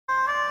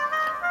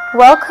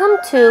Welcome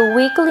to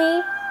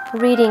Weekly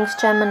Readings,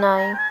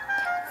 Gemini,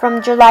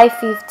 from July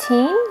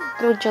 15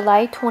 through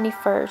July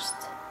 21st.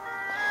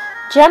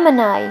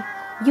 Gemini,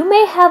 you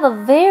may have a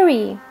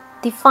very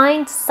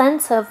defined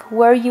sense of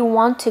where you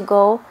want to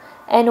go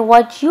and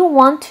what you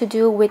want to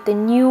do with the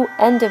new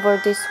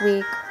endeavor this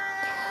week.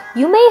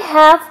 You may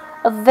have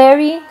a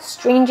very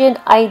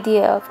stringent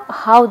idea of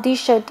how this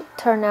should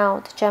turn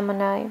out,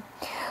 Gemini,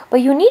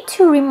 but you need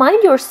to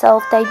remind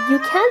yourself that you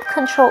can't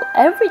control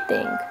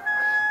everything.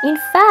 In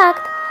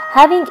fact,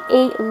 having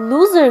a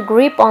looser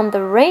grip on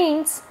the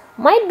reins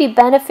might be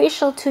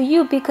beneficial to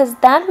you because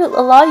that will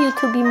allow you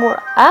to be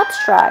more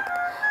abstract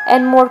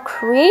and more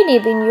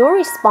creative in your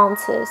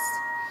responses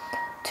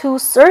to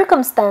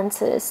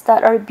circumstances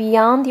that are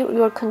beyond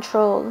your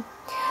control.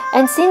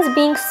 And since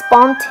being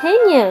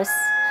spontaneous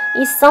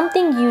is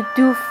something you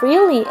do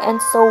freely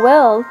and so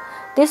well,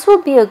 this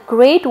will be a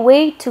great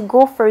way to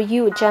go for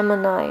you,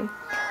 Gemini.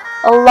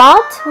 A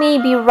lot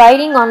may be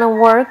riding on a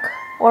work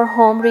or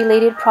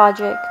home-related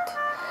project.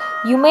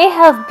 You may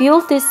have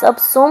built this up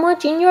so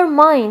much in your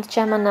mind,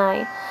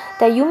 Gemini,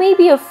 that you may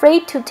be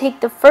afraid to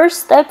take the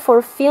first step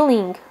for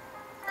fear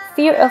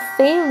of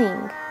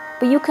failing.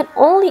 But you can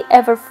only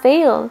ever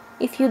fail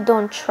if you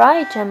don't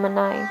try,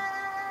 Gemini.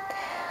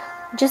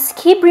 Just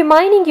keep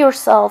reminding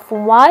yourself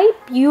why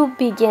you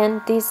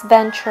began this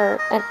venture,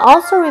 and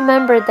also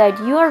remember that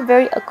you are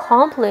very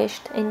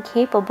accomplished and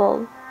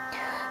capable.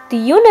 The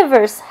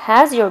universe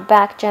has your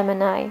back,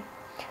 Gemini.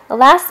 A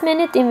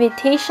last-minute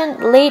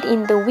invitation late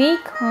in the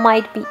week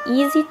might be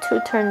easy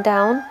to turn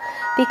down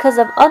because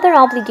of other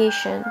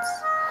obligations,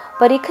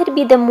 but it could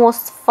be the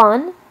most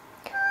fun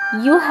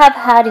you have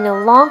had in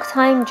a long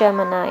time,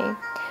 Gemini.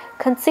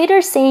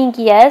 Consider saying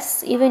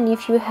yes even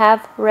if you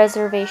have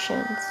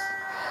reservations.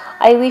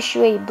 I wish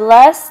you a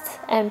blessed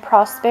and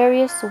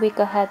prosperous week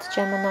ahead,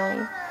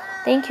 Gemini.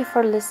 Thank you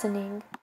for listening.